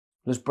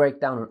Let's break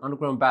down an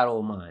underground battle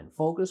of mine.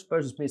 Focus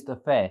versus Mr.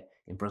 Fair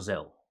in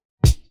Brazil.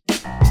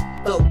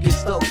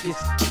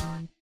 Focus.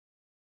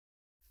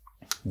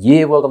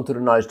 Yeah, welcome to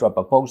the Knowledge Drop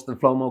by Focus the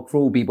Flomo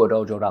crew,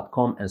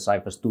 BBOY.Dojo.com and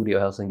Cypher Studio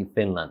Helsinki,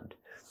 Finland.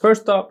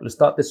 First up, let's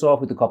start this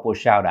off with a couple of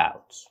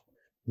shout-outs.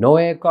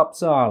 Noe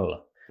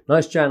Kapsal.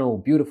 Nice channel,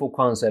 beautiful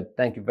concept,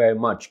 thank you very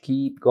much,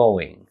 keep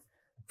going.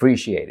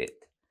 Appreciate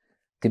it.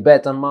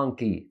 Tibetan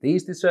Monkey,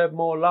 these deserve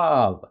more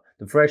love.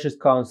 The freshest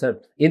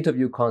concept,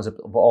 interview concept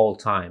of all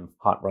time,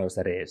 hot runs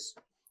that is.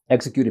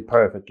 Executed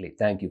perfectly,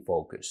 thank you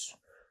Focus.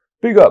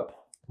 Big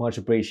up, much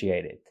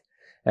appreciated.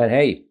 And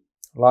hey,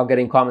 love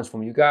getting comments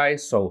from you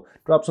guys, so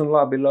drop some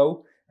love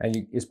below and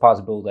it's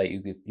possible that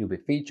you'll be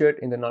featured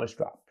in the Knowledge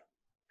Drop.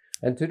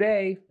 And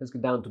today, let's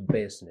get down to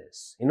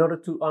business. In order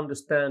to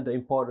understand the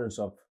importance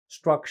of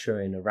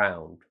structure in a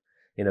round,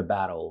 in a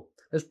battle,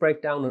 let's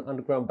break down an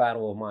underground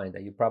battle of mine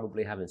that you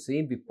probably haven't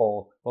seen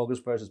before, Focus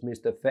versus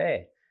Mr.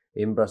 Fair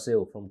in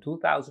Brazil from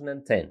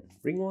 2010.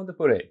 Bring on the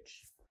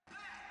footage.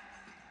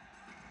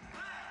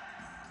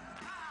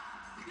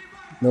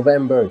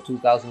 November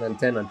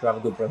 2010, I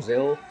traveled to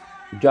Brazil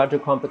to judge a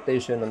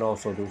competition and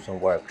also do some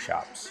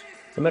workshops.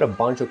 I met a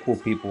bunch of cool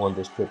people on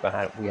this trip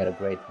and we had a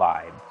great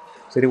vibe.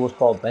 The city was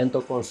called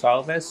Bento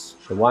Gonçalves,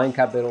 the wine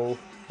capital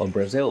of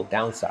Brazil,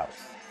 down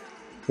south.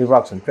 We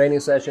rocked some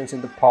training sessions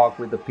in the park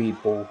with the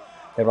people.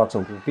 They rocked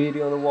some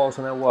graffiti on the walls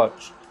and I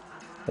watched.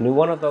 And in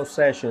one of those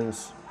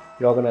sessions,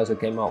 the organizer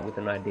came up with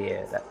an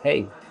idea that,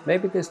 hey,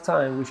 maybe this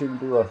time we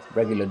shouldn't do a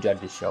regular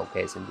judges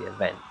showcase in the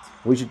event.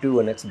 We should do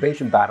an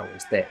exhibition battle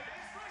instead.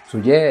 So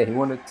yeah, he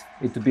wanted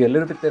it to be a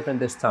little bit different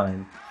this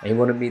time, and he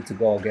wanted me to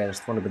go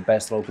against one of the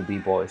best local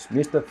b-boys,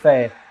 Mr.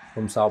 Fair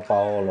from Sao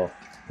Paulo,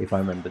 if I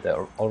remember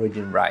the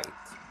origin right.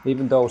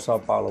 Even though Sao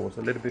Paulo was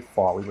a little bit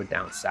far, we were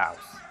down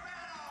south.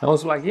 I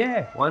was like,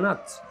 yeah, why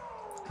not?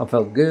 I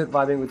felt good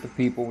vibing with the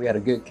people, we had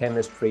a good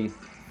chemistry,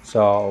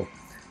 so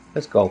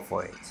let's go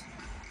for it.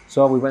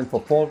 So we went for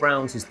 4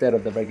 rounds instead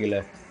of the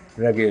regular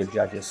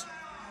judges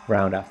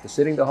round. After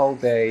sitting the whole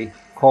day,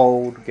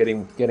 cold,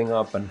 getting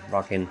up and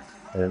rocking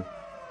an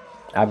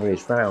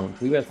average round,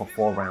 we went for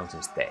 4 rounds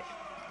instead.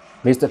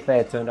 Mr.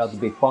 Fair turned out to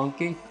be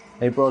funky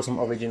and he brought some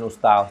original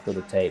styles to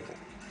the table.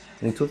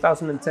 In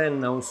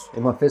 2010, I was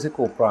in my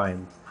physical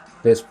prime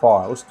this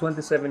far. I was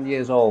 27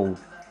 years old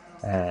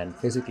and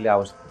physically I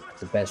was at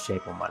the best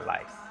shape of my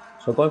life.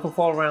 So going for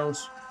 4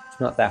 rounds, it's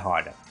not that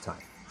hard at the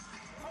time.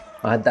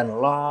 I had done a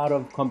lot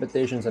of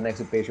competitions and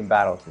exhibition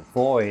battles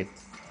before it,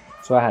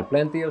 so I had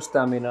plenty of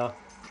stamina,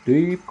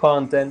 deep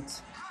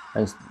content,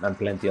 and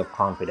plenty of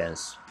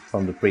confidence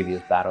from the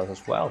previous battles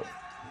as well.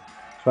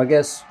 So I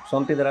guess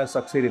something that I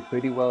succeeded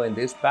pretty well in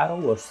this battle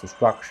was the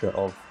structure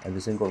of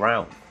every single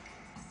round.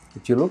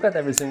 If you look at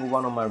every single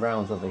one of my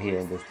rounds over here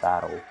in this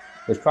battle,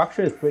 the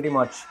structure is pretty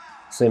much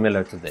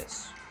similar to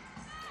this.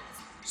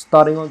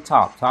 Starting on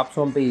top's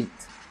on beat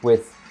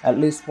with at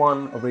least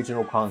one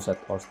original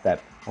concept or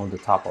step on the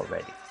top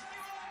already.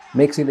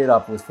 Mixing it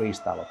up with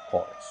freestyle, of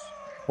course.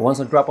 But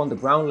once I drop on the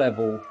ground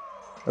level,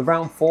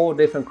 around 4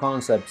 different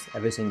concepts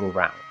every single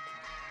round.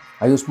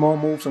 I use more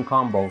moves and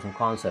combos and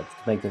concepts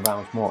to make the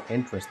rounds more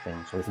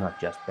interesting, so it's not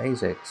just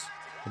basics.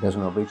 There's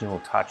an original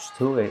touch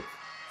to it.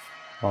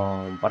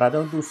 But I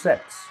don't do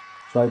sets,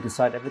 so I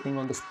decide everything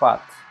on the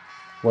spot,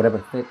 whatever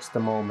fits the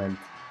moment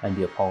and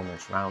the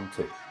opponent's round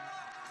to.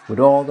 With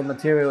all the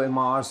material in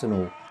my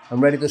arsenal, I'm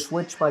ready to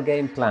switch my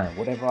game plan,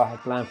 whatever I had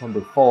planned from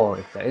before,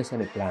 if there is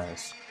any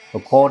plans,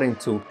 according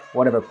to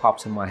whatever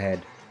pops in my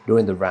head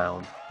during the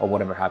round or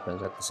whatever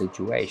happens at the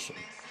situation.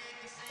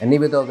 And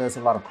even though there's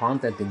a lot of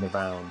content in the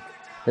round,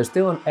 there's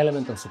still an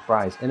element of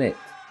surprise in it.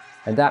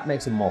 And that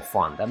makes it more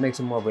fun, that makes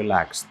it more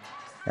relaxed.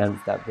 And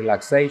that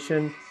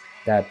relaxation,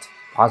 that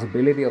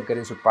possibility of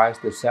getting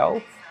surprised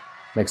yourself,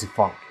 makes it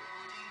funky.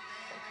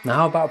 Now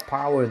how about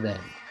power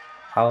then?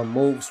 How it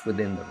moves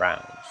within the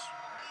rounds.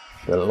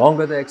 The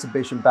longer the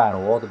exhibition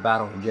battle, or the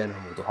battle in general,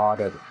 the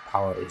harder the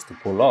power is to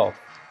pull off.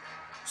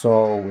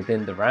 So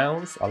within the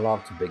rounds, I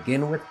love to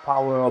begin with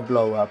power or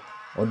blow up,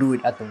 or do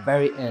it at the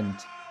very end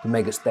to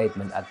make a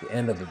statement at the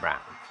end of the round,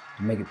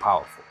 to make it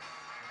powerful.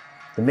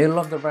 The middle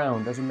of the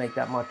round doesn't make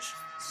that much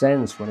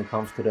sense when it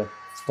comes to the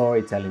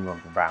storytelling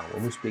of the round,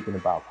 when we're speaking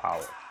about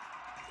power.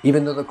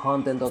 Even though the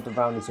content of the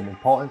round is an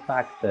important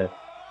factor,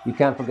 you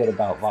can't forget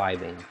about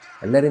vibing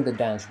and letting the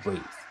dance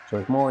breathe, so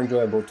it's more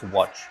enjoyable to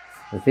watch.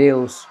 It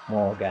feels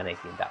more organic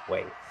in that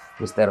way,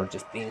 instead of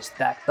just being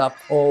stacked up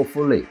all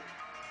fully.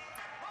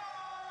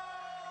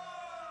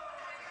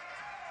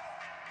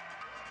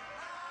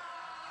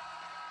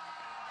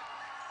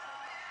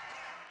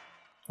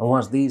 And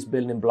once these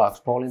building blocks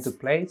fall into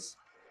place,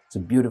 it's a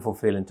beautiful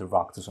feeling to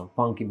rock to some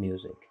funky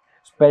music,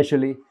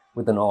 especially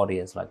with an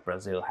audience like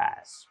Brazil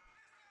has.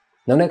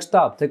 Now next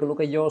up, take a look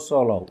at your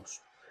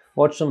solos.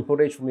 Watch some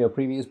footage from your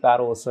previous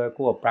battle or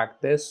circle or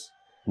practice.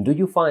 And do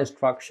you find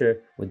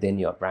structure within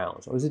your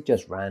rounds, or is it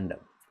just random?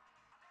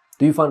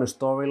 Do you find a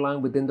storyline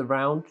within the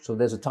round? So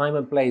there's a time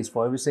and place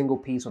for every single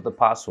piece of the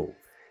puzzle.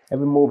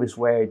 Every move is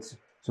where it's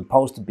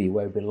supposed to be,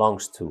 where it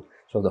belongs to,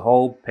 so the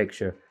whole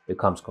picture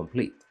becomes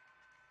complete.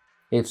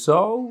 If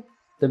so,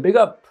 then big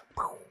up.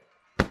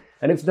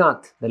 And if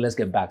not, then let's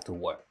get back to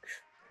work.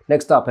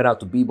 Next up, head out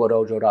to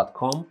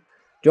BBOYDojo.com.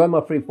 Join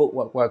my free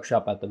footwork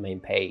workshop at the main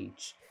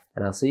page.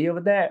 And I'll see you over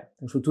there.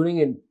 Thanks for tuning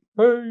in.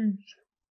 Peace.